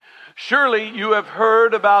Surely you have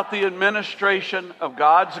heard about the administration of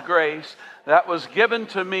God's grace that was given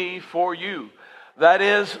to me for you. That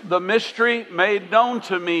is, the mystery made known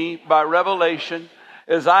to me by revelation,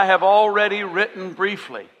 as I have already written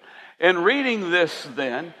briefly. In reading this,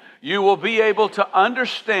 then, you will be able to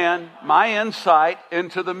understand my insight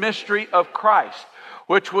into the mystery of Christ,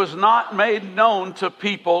 which was not made known to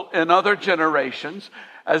people in other generations,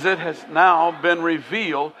 as it has now been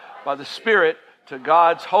revealed by the Spirit to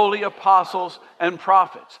God's holy apostles and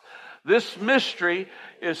prophets. This mystery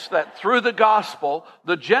is that through the gospel,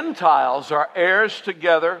 the Gentiles are heirs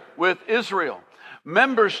together with Israel,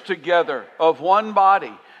 members together of one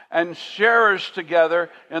body, and sharers together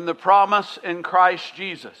in the promise in Christ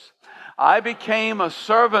Jesus. I became a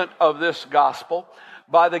servant of this gospel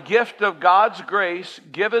by the gift of God's grace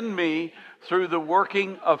given me through the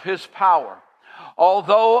working of His power.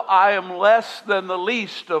 Although I am less than the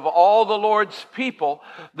least of all the Lord's people,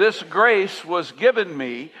 this grace was given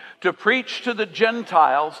me to preach to the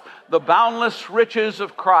Gentiles the boundless riches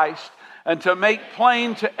of Christ and to make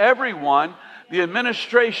plain to everyone the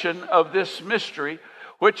administration of this mystery,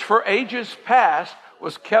 which for ages past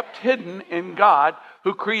was kept hidden in God,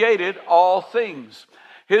 who created all things.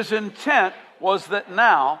 His intent was that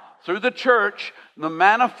now, through the church, the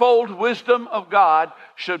manifold wisdom of God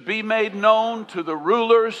should be made known to the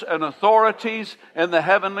rulers and authorities in the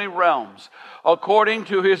heavenly realms, according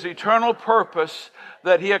to His eternal purpose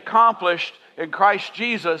that He accomplished in Christ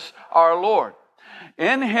Jesus our Lord.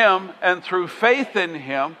 In Him and through faith in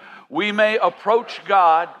Him, we may approach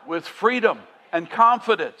God with freedom and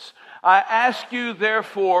confidence. I ask you,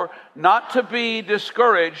 therefore, not to be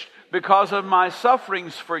discouraged because of my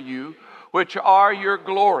sufferings for you, which are your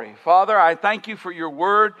glory. Father, I thank you for your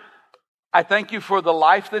word. I thank you for the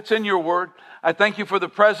life that's in your word. I thank you for the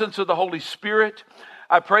presence of the Holy Spirit.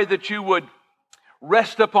 I pray that you would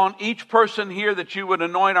rest upon each person here, that you would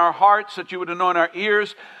anoint our hearts, that you would anoint our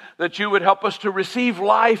ears, that you would help us to receive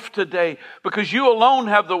life today, because you alone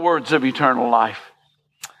have the words of eternal life.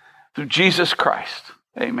 Through Jesus Christ.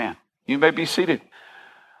 Amen. You may be seated.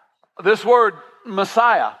 This word,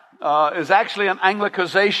 Messiah, is actually an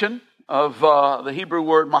Anglicization of the Hebrew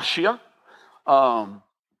word Mashiach.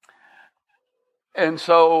 And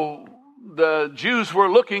so the Jews were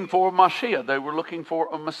looking for Mashiach. They were looking for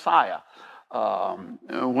a Messiah.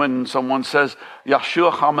 When someone says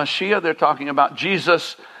Yeshua HaMashiach, they're talking about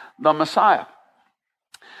Jesus the Messiah.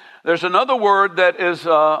 There's another word that is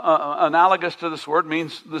analogous to this word,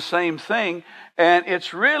 means the same thing, and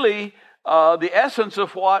it's really the essence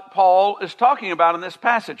of what Paul is talking about in this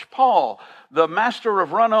passage. Paul, the master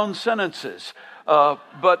of run-on sentences,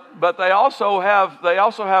 but they also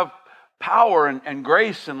have power and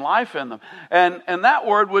grace and life in them, and that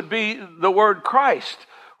word would be the word Christ,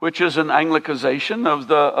 which is an Anglicization of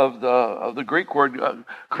the Greek word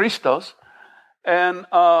Christos, and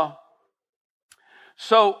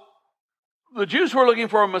so the Jews were looking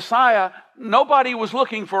for a Messiah. Nobody was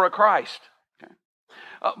looking for a Christ. Okay.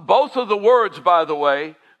 Both of the words, by the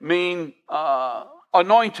way, mean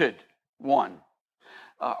anointed one,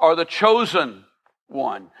 or the chosen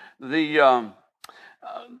one. The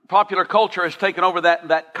popular culture has taken over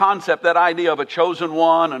that concept, that idea of a chosen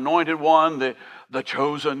one, anointed one, the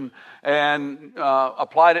chosen, and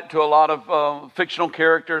applied it to a lot of fictional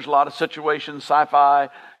characters, a lot of situations, sci-fi,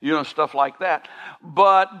 stuff like that.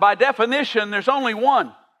 But by definition, there's only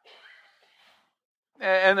one.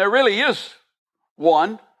 And there really is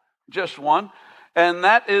one, just one, and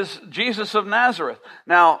that is Jesus of Nazareth.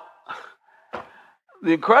 Now,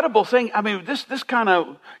 the incredible thing, this kind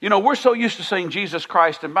of, we're so used to saying Jesus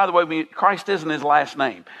Christ, and by the way, Christ isn't his last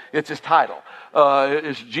name, it's his title.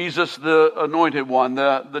 It's Jesus the Anointed One,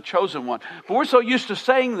 the Chosen One. But we're so used to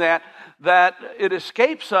saying that it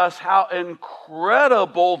escapes us how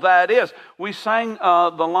incredible that is. We sang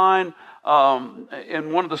the line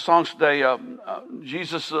in one of the songs today,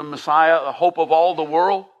 Jesus the Messiah, the hope of all the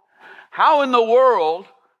world. How in the world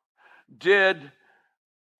did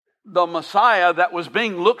the Messiah that was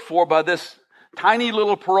being looked for by this tiny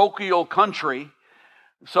little parochial country,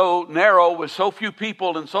 so narrow, with so few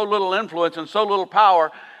people and so little influence and so little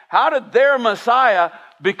power, how did their Messiah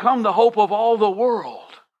become the hope of all the world?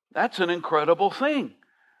 That's an incredible thing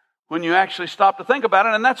when you actually stop to think about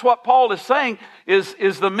it. And that's what Paul is saying is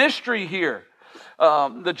the mystery here.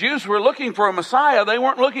 The Jews were looking for a Messiah. They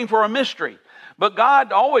weren't looking for a mystery. But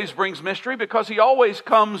God always brings mystery because He always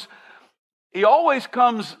comes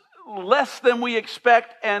less than we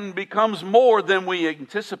expect and becomes more than we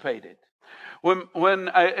anticipated. When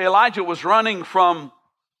Elijah was running from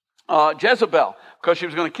Jezebel, because she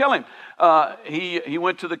was going to kill him. He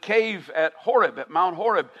went to the cave at Horeb, at Mount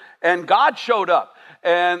Horeb, and God showed up.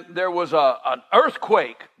 And there was an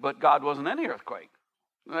earthquake, but God wasn't in the earthquake.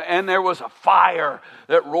 And there was a fire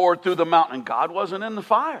that roared through the mountain, and God wasn't in the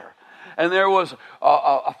fire. And there was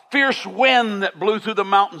a fierce wind that blew through the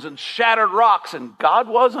mountains and shattered rocks, and God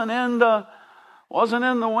wasn't in the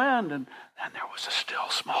wind. And there was a still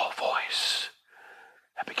small voice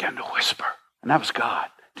that began to whisper, and that was God.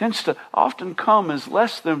 Tends to often come as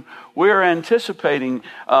less than we're anticipating.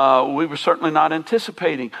 We were certainly not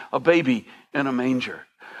anticipating a baby in a manger.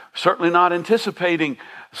 Certainly not anticipating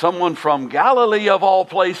someone from Galilee of all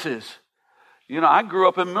places. You know, I grew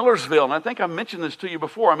up in Millersville, and I think I mentioned this to you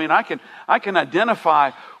before. I mean, I can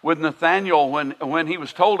identify with Nathanael when he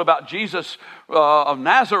was told about Jesus of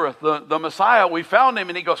Nazareth, the Messiah. We found him,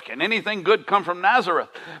 and he goes, "Can anything good come from Nazareth?"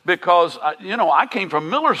 Because, I came from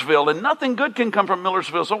Millersville, and nothing good can come from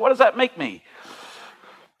Millersville. So what does that make me?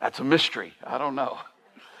 That's a mystery. I don't know.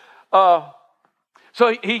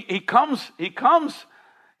 So he comes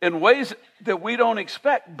in ways that we don't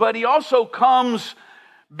expect, but he also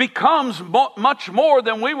becomes much more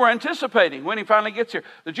than we were anticipating when he finally gets here.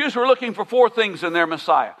 The Jews were looking for 4 things in their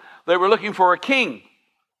Messiah. They were looking for a king.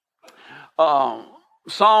 Psalm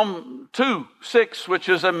 2:6, which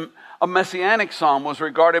is a messianic psalm, was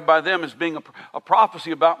regarded by them as being a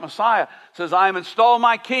prophecy about Messiah. It says, "I have installed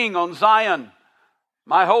my king on Zion,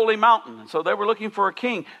 my holy mountain." And so they were looking for a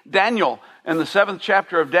king. Daniel, in the 7th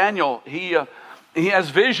chapter of Daniel, he has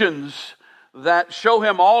visions that show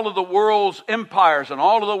him all of the world's empires and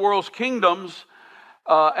all of the world's kingdoms,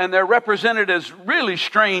 and they're represented as really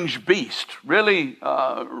strange beasts, really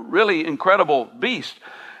incredible beasts.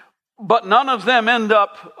 But none of them end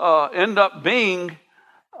up being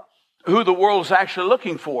who the world's actually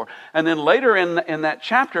looking for. And then later in that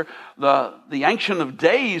chapter, the Ancient of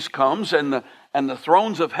Days comes, and the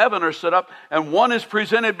thrones of heaven are set up, and one is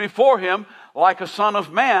presented before him like a son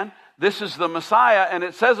of man. This is the Messiah, and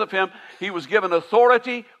it says of him, he was given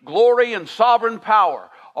authority, glory, and sovereign power.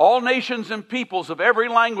 All nations and peoples of every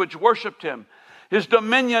language worshiped him. His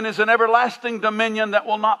dominion is an everlasting dominion that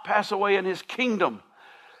will not pass away, and his kingdom,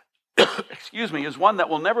 is one that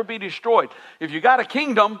will never be destroyed. If you got a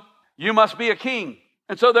kingdom, you must be a king.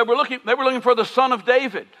 And so they were looking for the son of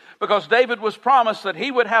David, because David was promised that he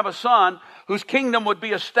would have a son whose kingdom would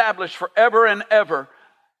be established forever and ever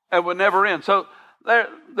and would never end. So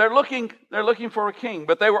they're looking for a king,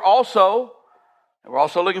 but they were also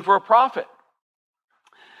looking for a prophet.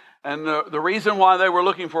 And the reason why they were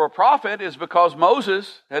looking for a prophet is because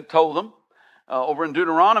Moses had told them over in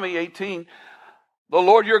Deuteronomy 18, "The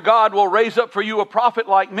Lord your God will raise up for you a prophet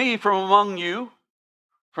like me from among you,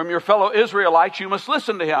 from your fellow Israelites. You must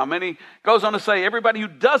listen to him." And he goes on to say, everybody who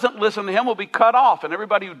doesn't listen to him will be cut off, and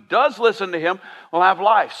everybody who does listen to him will have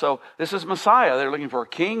life. So this is Messiah. They're looking for a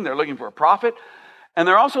king. They're looking for a prophet. And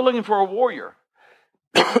they're also looking for a warrior.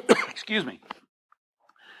 Excuse me.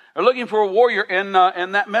 They're looking for a warrior in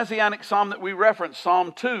that messianic psalm that we referenced,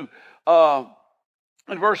 Psalm 2.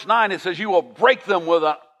 In verse 9, it says, "You will break them with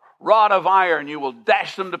a rod of iron. You will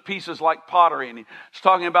dash them to pieces like pottery." And he's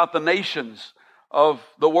talking about the nations of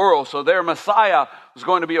the world. So their Messiah was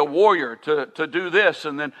going to be a warrior to do this.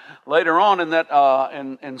 And then later on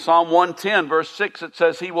in Psalm 110, verse 6, it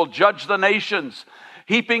says, "He will judge the nations,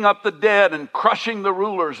 heaping up the dead and crushing the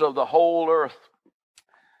rulers of the whole earth."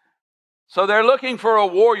 So they're looking for a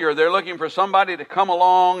warrior. They're looking for somebody to come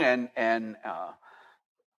along and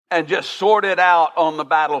just sort it out on the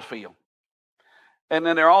battlefield. And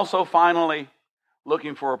then they're also finally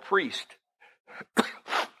looking for a priest.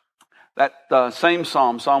 That same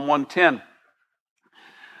psalm, Psalm 110,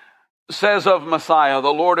 says of Messiah,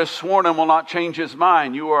 "The Lord has sworn and will not change his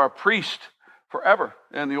mind. You are a priest forever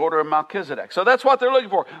in the order of Melchizedek." So that's what they're looking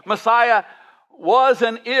for. Messiah was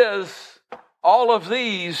and is all of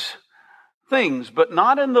these things, but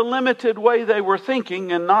not in the limited way they were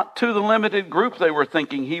thinking, and not to the limited group they were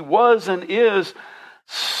thinking. He was and is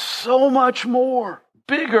so much more,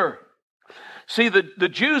 bigger. See, the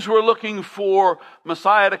Jews were looking for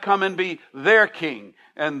Messiah to come and be their king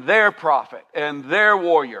and their prophet and their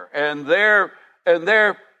warrior and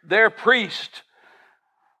their priest.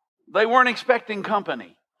 They weren't expecting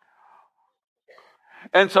company.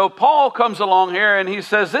 And so Paul comes along here and he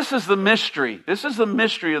says, this is the mystery. This is the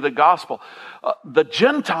mystery of the gospel. The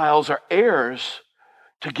Gentiles are heirs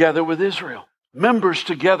together with Israel, members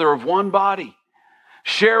together of one body,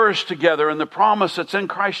 sharers together in the promise that's in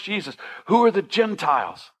Christ Jesus. Who are the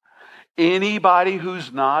Gentiles? Anybody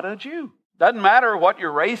who's not a Jew. Doesn't matter what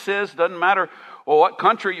your race is. Doesn't matter what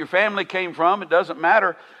country your family came from. It doesn't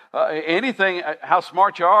matter anything, how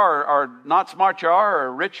smart you are or not smart you are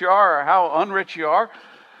or rich you are or how unrich you are.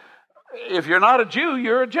 If you're not a Jew,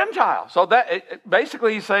 you're a Gentile. So that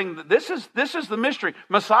basically he's saying that this is the mystery.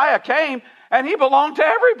 Messiah came and he belonged to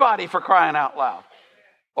everybody, for crying out loud.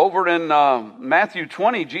 Over in Matthew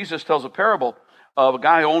 20, Jesus tells a parable of a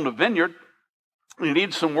guy who owned a vineyard. He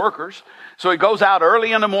needs some workers. So he goes out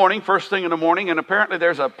early in the morning, first thing in the morning, and apparently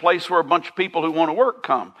there's a place where a bunch of people who want to work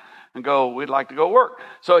come and go, we'd like to go work.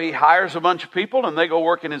 So he hires a bunch of people and they go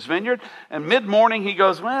work in his vineyard. And mid-morning he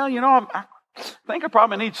goes, well, I think I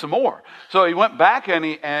probably need some more. So he went back and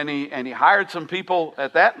he hired some people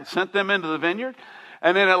at that and sent them into the vineyard.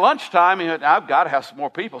 And then at lunchtime, he said, I've got to have some more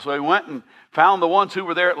people. So he went and found the ones who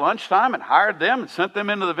were there at lunchtime and hired them and sent them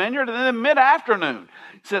into the vineyard. And then mid-afternoon,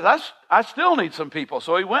 he said, I still need some people.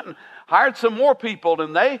 So he went and hired some more people,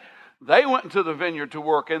 and they went into the vineyard to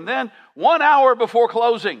work. And then 1 hour before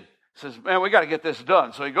closing, he says, man, we got to get this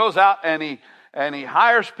done. So he goes out and he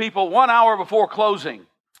hires people 1 hour before closing.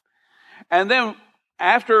 And then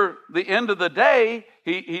after the end of the day,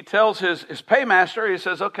 he tells his paymaster, he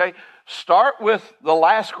says, okay, start with the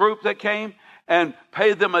last group that came and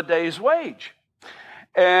pay them a day's wage.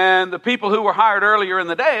 And the people who were hired earlier in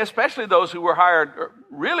the day, especially those who were hired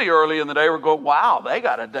really early in the day, were going, wow, they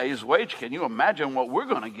got a day's wage. Can you imagine what we're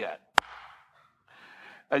going to get?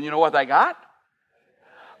 And you know what they got?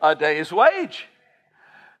 A day's wage.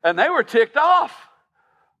 And they were ticked off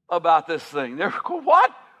about this thing. They were going,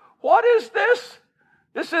 what? What is this?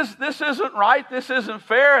 This isn't right. This isn't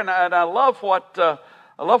fair. And I love what the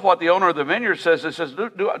owner of the vineyard says. It says,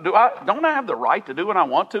 don't I have the right to do what I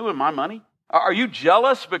want to with my money? Are you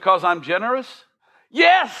jealous because I'm generous?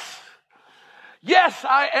 Yes. Yes,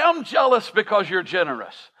 I am jealous because you're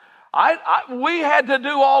generous. We had to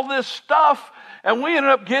do all this stuff, and we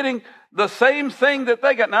ended up getting the same thing that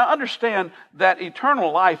they got. Now, understand that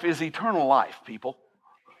eternal life is eternal life, people.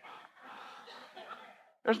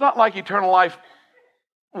 There's not like eternal life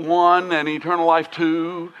 1 and eternal life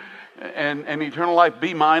 2 and eternal life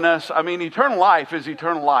B-. I mean, eternal life is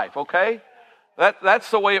eternal life, okay? That's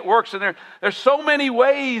the way it works. And there's so many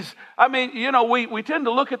ways. I mean, we tend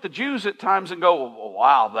to look at the Jews at times and go, well,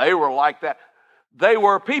 wow, they were like that. They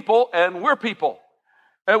were people and we're people.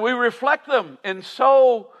 And we reflect them in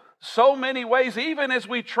so many ways. Even as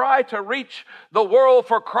we try to reach the world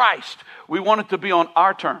for Christ, we want it to be on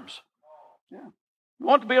our terms. Yeah. We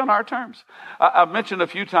want it to be on our terms. I've mentioned a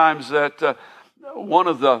few times that one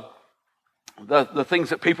of the things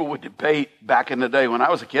that people would debate back in the day when I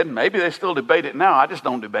was a kid, and maybe they still debate it now, I just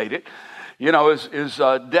don't debate it, is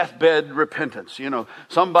deathbed repentance.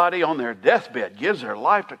 Somebody on their deathbed gives their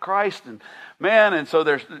life to Christ, and so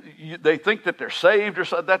they think that they're saved or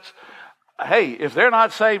so. Hey, if they're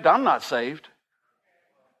not saved, I'm not saved.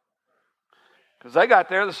 Because they got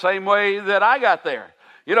there the same way that I got there.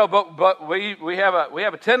 But we have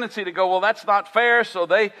a tendency to go, well, that's not fair, so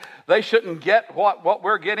they shouldn't get what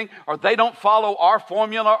we're getting, or they don't follow our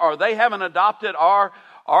formula, or they haven't adopted our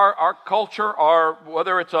culture, or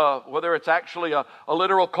whether it's actually a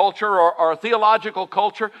literal culture or a theological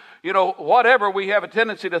culture, whatever. We have a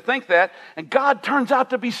tendency to think that, and God turns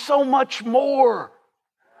out to be so much more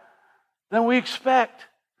than we expect,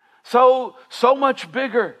 so much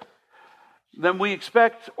bigger than we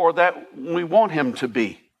expect or that we want him to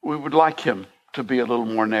be. We would like him to be a little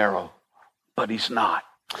more narrow, but he's not.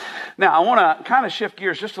 Now, I want to kind of shift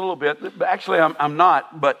gears just a little bit. Actually, I'm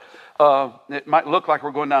not, but it might look like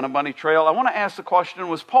we're going down a bunny trail. I want to ask the question,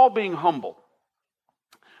 was Paul being humble?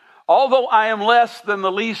 Although I am less than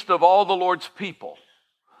the least of all the Lord's people,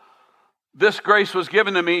 this grace was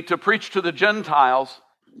given to me to preach to the Gentiles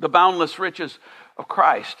the boundless riches of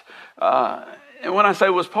Christ. And when I say,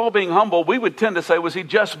 was Paul being humble, we would tend to say, was he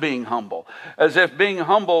just being humble? As if being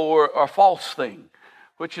humble were a false thing,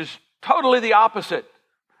 which is totally the opposite.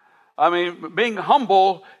 I mean, being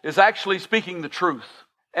humble is actually speaking the truth.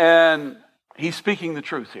 And he's speaking the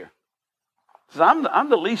truth here. He says, I'm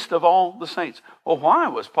the least of all the saints. Well, why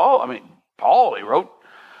was Paul? Paul, he wrote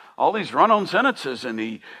all these run-on sentences, and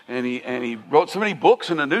he wrote so many books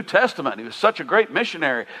in the New Testament. He was such a great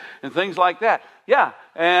missionary and things like that. Yeah,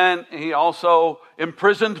 and he also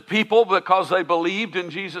imprisoned people because they believed in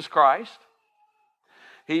Jesus Christ.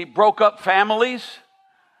 He broke up families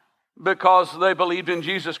because they believed in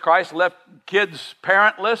Jesus Christ, left kids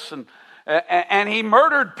parentless, and he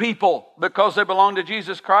murdered people because they belonged to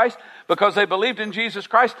Jesus Christ, because they believed in Jesus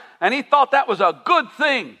Christ, and he thought that was a good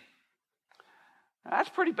thing. That's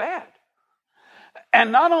pretty bad.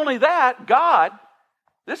 And not only that, God,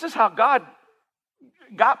 this is how God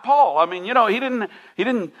got Paul. I mean, he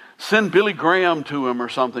didn't send Billy Graham to him or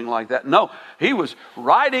something like that. No, he was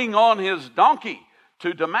riding on his donkey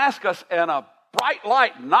to Damascus, and a bright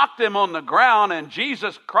light knocked him on the ground, and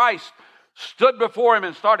Jesus Christ stood before him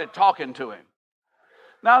and started talking to him.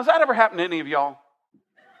 Now, has that ever happened to any of y'all?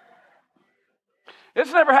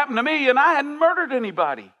 It's never happened to me, and I hadn't murdered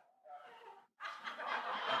anybody.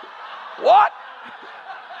 What?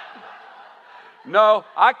 No,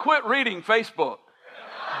 I quit reading Facebook.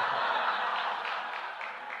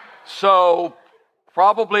 So,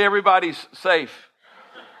 probably everybody's safe.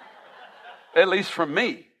 At least from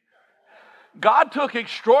me. God took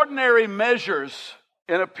extraordinary measures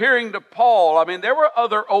in appearing to Paul. I mean, there were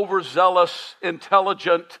other overzealous,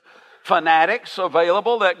 intelligent fanatics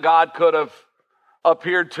available that God could have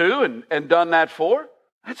appeared to and done that for.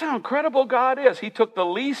 That's how incredible God is. He took the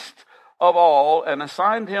least of all and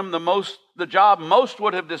assigned him the job most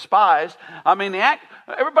would have despised. I mean,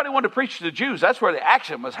 everybody wanted to preach to the Jews. That's where the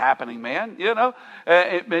action was happening, man. He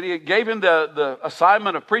gave him the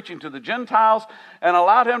assignment of preaching to the Gentiles and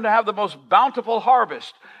allowed him to have the most bountiful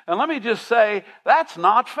harvest. And let me just say, that's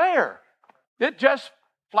not fair. It just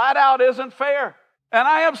flat out isn't fair. And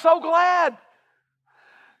I am so glad.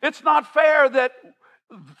 It's not fair that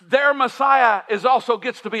their Messiah also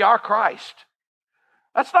gets to be our Christ.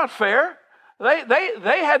 That's not fair.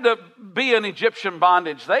 They had to be in Egyptian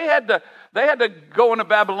bondage. They had to go into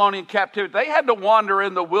Babylonian captivity. They had to wander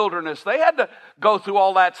in the wilderness. They had to go through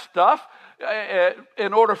all that stuff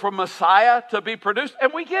in order for Messiah to be produced.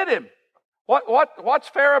 And we get him. What's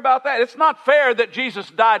fair about that? It's not fair that Jesus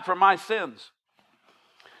died for my sins.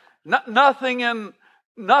 Nothing in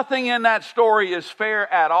that story is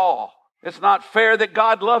fair at all. It's not fair that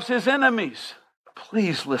God loves his enemies.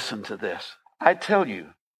 Please listen to this. I tell you,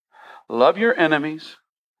 love your enemies,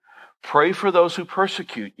 pray for those who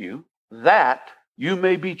persecute you, that you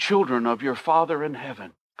may be children of your Father in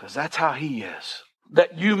heaven, because that's how he is.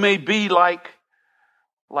 That you may be like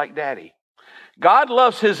Daddy. God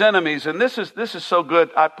loves his enemies, and this is so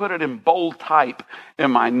good. I put it in bold type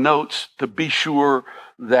in my notes to be sure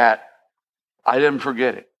that I didn't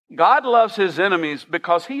forget it. God loves his enemies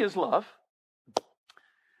because he is love,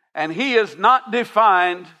 and he is not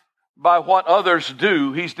defined by what others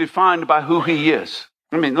do. He's defined by who he is.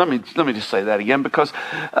 Let me just say that again, because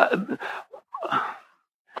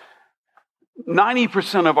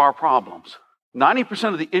 90% of our problems,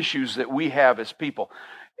 90% of the issues that we have as people,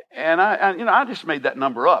 and I just made that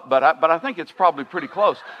number up, but I think it's probably pretty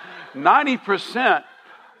close. 90%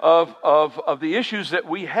 of the issues that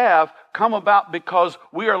we have come about because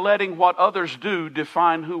we are letting what others do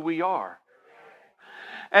define who we are.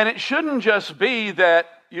 And it shouldn't just be that,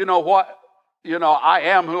 I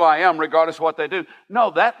am who I am regardless of what they do.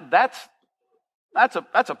 No, that's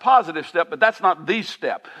a positive step, but that's not the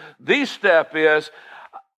step. The step is,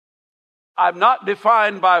 I'm not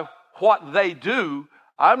defined by what they do.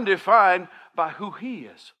 I'm defined by who he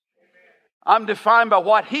is. I'm defined by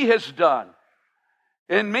what he has done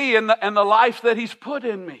in me and the life that he's put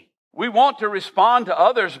in me. We want to respond to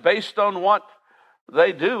others based on what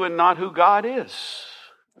they do and not who God is.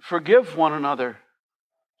 Forgive one another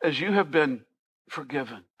as you have been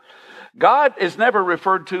forgiven. God is never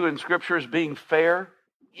referred to in Scripture as being fair.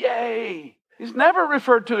 Yay! He's never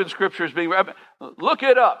referred to in Scripture as being... Look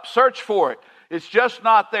it up. Search for it. It's just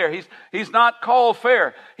not there. He's not called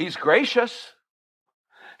fair. He's gracious.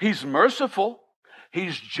 He's merciful.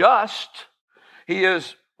 He's just. He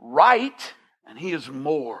is right. And he is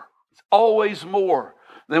more. It's always more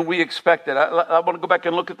than we expected. I want to go back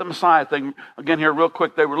and look at the Messiah thing again here real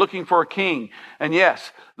quick. They were looking for a king. And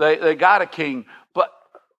yes, they got a king. But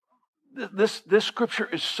this scripture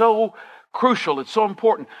is so crucial. It's so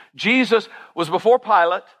important. Jesus was before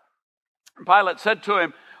Pilate. Pilate said to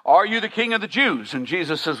him, "Are you the king of the Jews?" And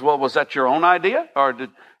Jesus says, "Well, was that your own idea? Or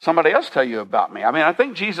did somebody else tell you about me?" I mean, I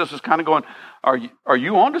think Jesus was kind of going, Are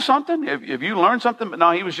you onto something? Have you learned something? But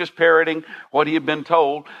no, he was just parroting what he had been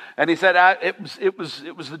told. And he said, it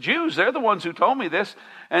was the Jews. They're the ones who told me this.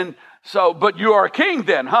 And so, but you are a king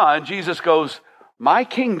then, huh? And Jesus goes, "My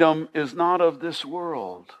kingdom is not of this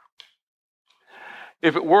world.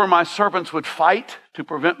 If it were, my servants would fight to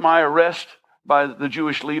prevent my arrest by the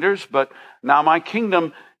Jewish leaders, but now my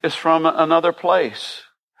kingdom is from another place."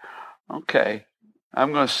 Okay,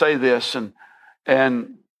 I'm going to say this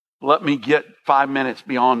and let me get 5 minutes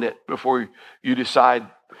beyond it before you decide.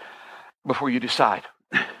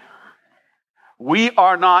 We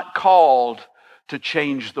are not called to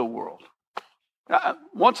change the world.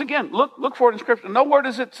 Once again, look for it in Scripture. Nowhere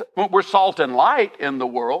does it say we're salt and light in the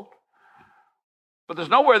world. But there's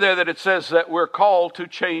nowhere there that it says that we're called to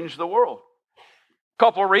change the world.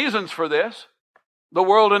 Couple of reasons for this. The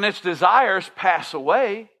world and its desires pass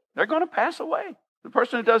away. They're going to pass away.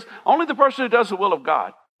 Only the person who does the will of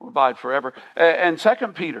God will abide forever. And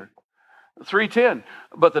 2 Peter 3:10,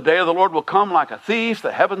 but the day of the Lord will come like a thief.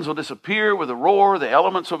 The heavens will disappear with a roar. The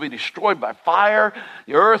elements will be destroyed by fire.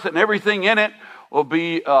 The earth and everything in it will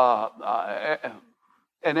be, and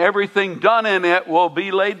everything done in it will be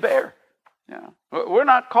laid bare. Yeah. We're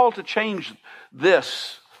not called to change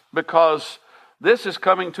this because this is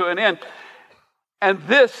coming to an end. And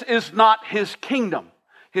this is not his kingdom.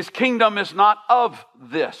 His kingdom is not of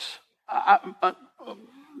this. I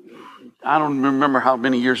don't remember how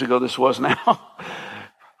many years ago this was now.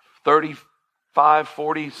 35,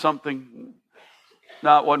 40, something.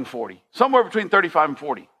 No, it wasn't 40. Somewhere between 35 and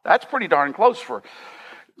 40. That's pretty darn close for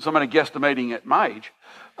somebody guesstimating at my age.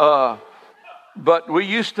 But we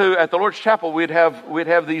used to, at the Lord's Chapel, we'd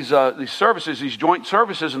have these services, these joint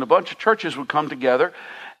services, and a bunch of churches would come together,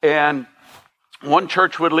 and one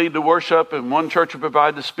church would lead the worship, and one church would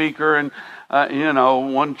provide the speaker, and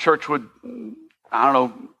one church would,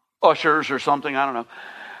 ushers or something, I don't know.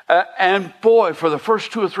 And boy, for the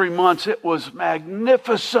first 2 or 3 months, it was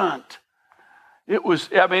magnificent. It was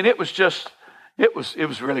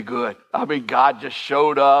really good. I mean, God just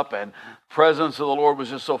showed up, and the presence of the Lord was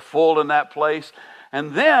just so full in that place.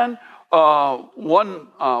 And then one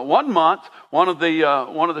month, one of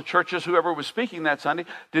the churches, whoever was speaking that Sunday,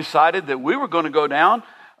 decided that we were going to go down.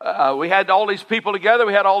 We had all these people together.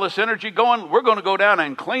 We had all this energy going. We're going to go down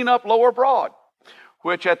and clean up Lower Broad,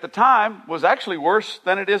 which at the time was actually worse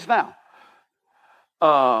than it is now.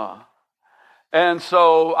 And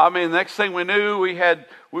so, next thing we knew, we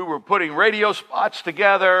were putting radio spots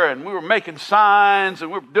together, and we were making signs, and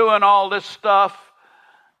we were doing all this stuff.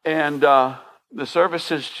 And the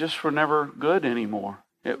services just were never good anymore.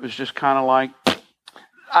 It was just kind of like,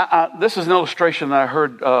 this is an illustration that I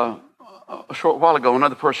heard a short while ago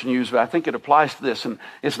another person used, but I think it applies to this. And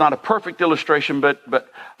it's not a perfect illustration, but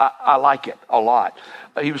I like it a lot.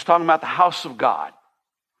 He was talking about the house of God.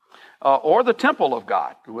 Or the temple of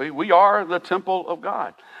God. We are the temple of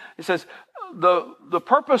God. He says the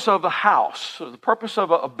purpose of a house, the purpose of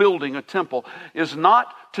a building, a temple, is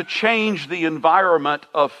not to change the environment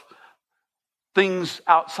of things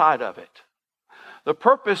outside of it. The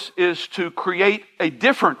purpose is to create a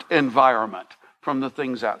different environment from the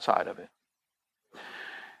things outside of it.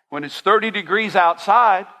 When it's 30 degrees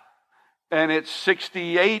outside and it's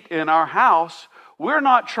 68 in our house, we're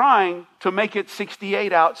not trying to make it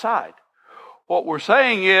 68 outside. What we're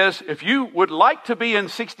saying is, if you would like to be in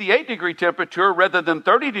 68 degree temperature rather than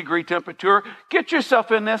 30 degree temperature, get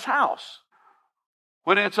yourself in this house.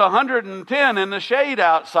 When it's 110 in the shade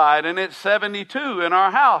outside and it's 72 in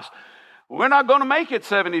our house, we're not going to make it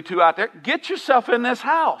 72 out there. Get yourself in this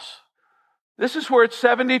house. This is where it's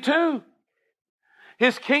 72.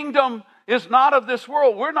 His kingdom is not of this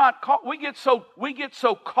world. We get so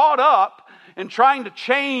caught up in trying to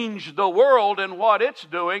change the world and what it's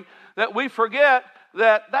doing that we forget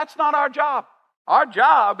that that's not our job. Our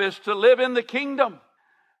job is to live in the kingdom.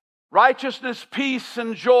 Righteousness, peace,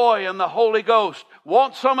 and joy in the Holy Ghost.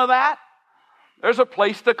 Want some of that? There's a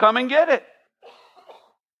place to come and get it.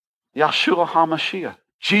 Yeshua HaMashiach,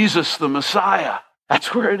 Jesus the Messiah.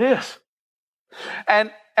 That's where it is.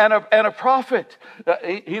 And a prophet.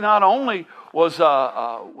 He not only was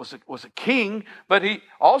a king, but he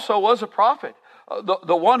also was a prophet.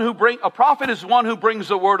 A prophet is one who brings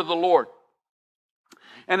the word of the Lord.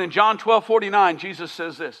 And in John 12:49, Jesus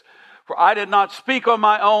says this: "For I did not speak on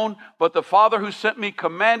my own, but the Father who sent me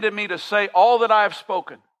commanded me to say all that I have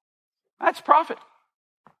spoken." That's prophet.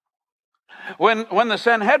 When the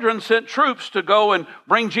Sanhedrin sent troops to go and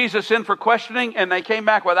bring Jesus in for questioning, and they came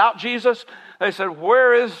back without Jesus, they said,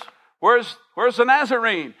 where's the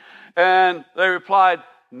Nazarene? And they replied,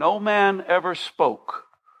 "No man ever spoke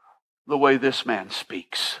the way this man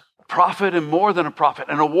speaks." A prophet, and more than a prophet,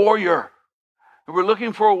 and a warrior. We're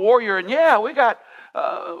looking for a warrior, and yeah, we got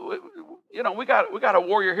a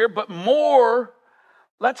warrior here, but more.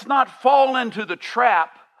 Let's not fall into the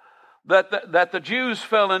trap that the Jews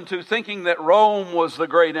fell into, thinking that Rome was the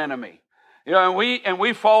great enemy. And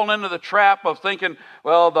we fall into the trap of thinking,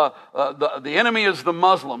 well, the enemy is the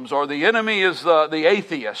Muslims, or the enemy is the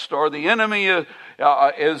atheist, or the enemy is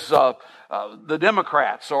the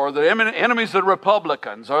Democrats, or the enemy is the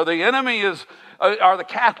Republicans, or the enemy are the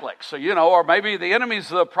Catholics, or maybe the enemy is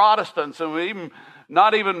the Protestants, and we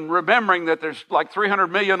not even remembering that there's like 300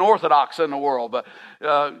 million Orthodox in the world, but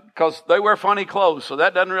because they wear funny clothes, so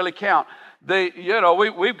that doesn't really count.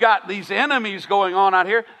 We've got these enemies going on out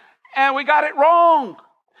here, and we got it wrong.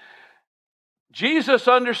 Jesus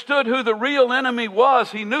understood who the real enemy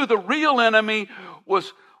was. He knew the real enemy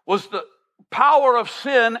was the power of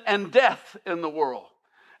sin and death in the world.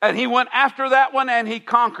 And he went after that one and he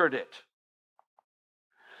conquered it.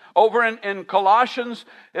 Over in Colossians,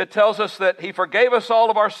 it tells us that he forgave us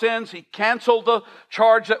all of our sins. He canceled the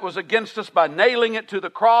charge that was against us by nailing it to the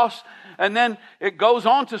cross. And then it goes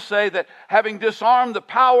on to say that having disarmed the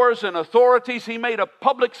powers and authorities, he made a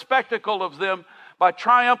public spectacle of them by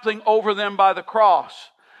triumphing over them by the cross.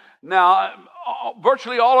 Now,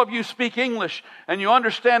 virtually all of you speak English, and you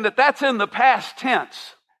understand that that's in the past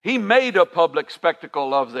tense. He made a public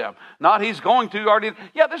spectacle of them. Not he's going to already.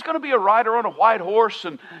 Yeah, there's going to be a rider on a white horse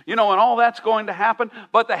and all that's going to happen.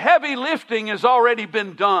 But the heavy lifting has already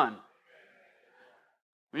been done.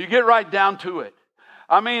 You get right down to it.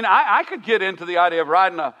 I mean, I could get into the idea of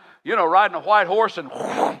riding a white horse and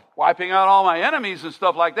wiping out all my enemies and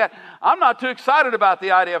stuff like that. I'm not too excited about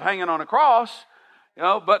the idea of hanging on a cross.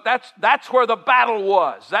 But that's where the battle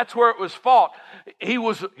was. That's where it was fought.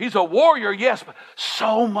 He's a warrior, yes, but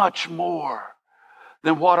so much more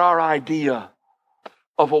than what our idea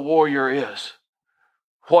of a warrior is.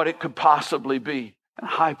 What it could possibly be. A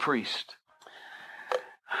high priest.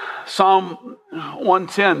 Psalm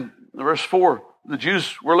 110, verse 4. The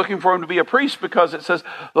Jews were looking for him to be a priest because it says,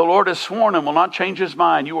 the Lord has sworn and will not change his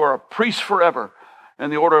mind. You are a priest forever in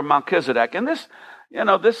the order of Melchizedek. And this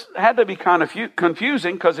had to be kind of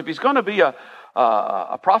confusing, because if he's going to be a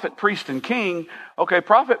prophet, priest, and king, okay,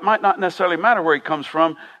 prophet might not necessarily matter where he comes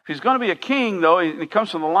from. If he's going to be a king, though, and he comes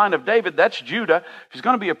from the line of David, that's Judah. If he's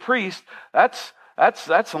going to be a priest, that's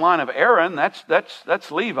the line of Aaron.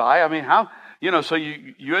 That's Levi. I mean, how? So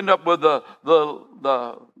you end up with the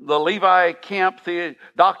Levi camp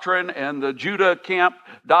doctrine and the Judah camp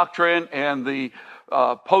doctrine and the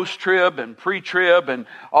post-trib and pre-trib and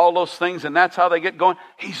all those things, and that's how they get going.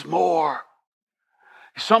 He's more.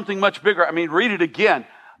 He's something much bigger. I mean, read it again.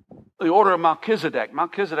 The order of Melchizedek.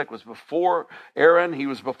 Melchizedek was before Aaron. He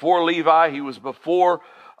was before Levi. He was before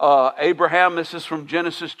Abraham. This is from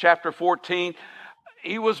Genesis chapter 14.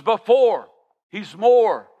 He was before. He's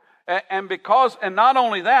more. And not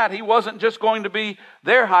only that, he wasn't just going to be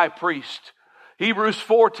their high priest. Hebrews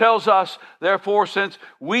 4 tells us, therefore, since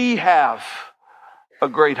we have a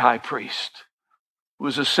great high priest who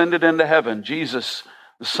has ascended into heaven, Jesus,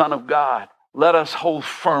 the Son of God, let us hold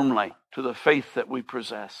firmly to the faith that we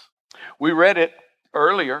possess. We read it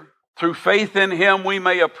earlier. Through faith in him, we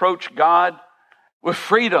may approach God with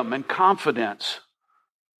freedom and confidence.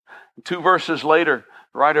 2 verses later,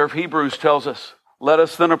 the writer of Hebrews tells us, let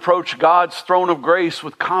us then approach God's throne of grace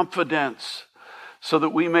with confidence so that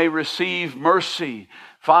we may receive mercy,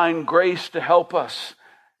 find grace to help us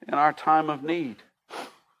in our time of need.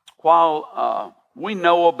 While we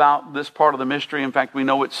know about this part of the mystery, in fact, we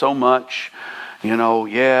know it so much,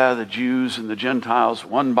 the Jews and the Gentiles,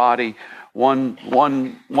 one body, one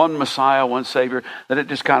Messiah, one Savior, that it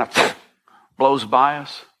just kind of blows by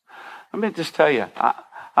us. Let me just tell you, I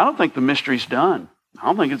don't think the mystery's done. I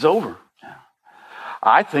don't think it's over.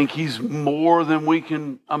 I think he's more than we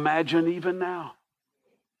can imagine even now.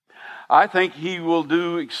 I think he will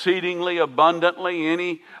do exceedingly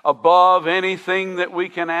abundantly above anything that we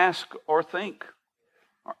can ask or think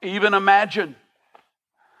or even imagine.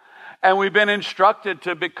 And we've been instructed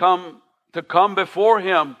to come before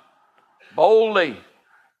him boldly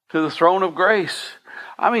to the throne of grace.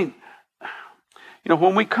 I mean,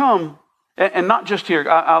 when we come, and not just here,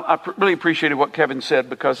 I really appreciated what Kevin said,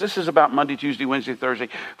 because this is about Monday, Tuesday, Wednesday, Thursday,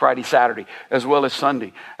 Friday, Saturday, as well as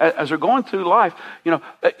Sunday. As we're going through life,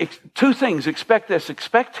 2 things. Expect this.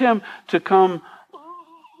 Expect him to come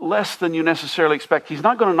less than you necessarily expect. He's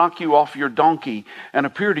not going to knock you off your donkey and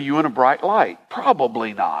appear to you in a bright light.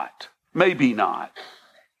 Probably not. Maybe not.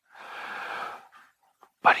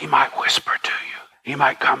 But he might whisper to you. He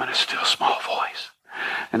might come in a still small voice.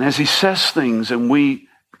 And as he says things and we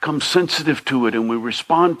become sensitive to it and we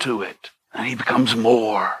respond to it, and he becomes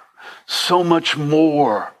more, so much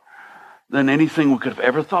more than anything we could have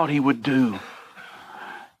ever thought he would do.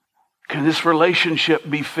 Can this relationship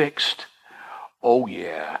be fixed? Oh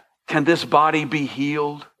yeah. Can this body be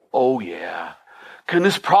healed? Oh yeah. Can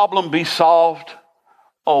this problem be solved?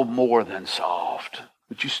 Oh, more than solved.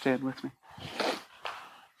 Would you stand with me?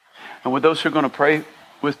 And with those who are going to pray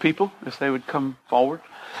with people, if they would come forward.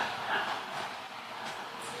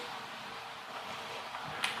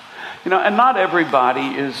 And not everybody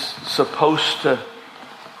is supposed to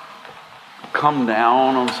come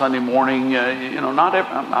down on Sunday morning.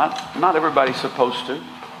 Not everybody's supposed to.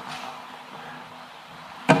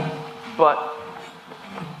 But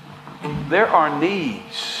there are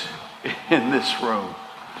needs in this room.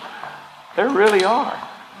 There really are.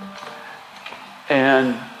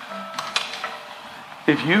 And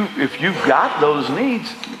if you've got those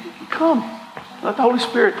needs, come. Let the Holy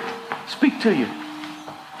Spirit speak to you.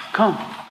 Come.